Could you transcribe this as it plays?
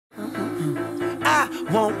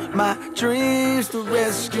I want my dreams to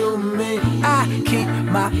rescue me. I keep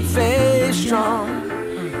my faith strong.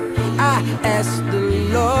 I ask the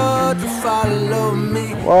Lord to follow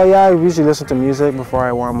me. Well, yeah, I usually listen to music before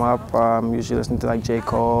I warm up. Usually listen to like J.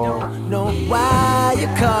 Cole. Don't know why you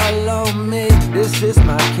call on me. This is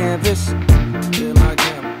my canvas. Yeah, my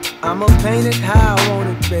canvas. I'ma paint it how I want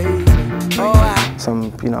it, baby. Oh,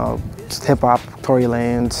 Some, you know, hip-hop, Tory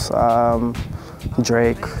Lanez,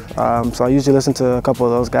 Drake. So I usually listen to a couple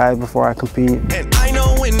of those guys before I compete. And I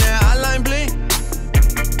know when that hotline blink,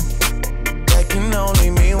 that can only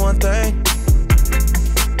mean one thing.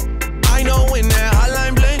 I know when that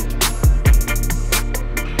hotline blink,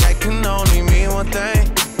 that can only mean one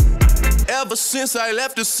thing. Ever since I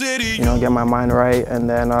left the city, you know, get my mind right, and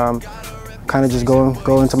then kind of just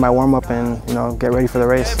go into my warm-up and, you know, get ready for the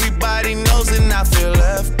race. Everybody knows and I feel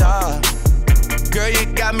left out. Girl, you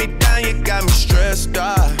got me down, you got me stressed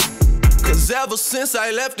out. 'Cause ever since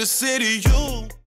I left the city, you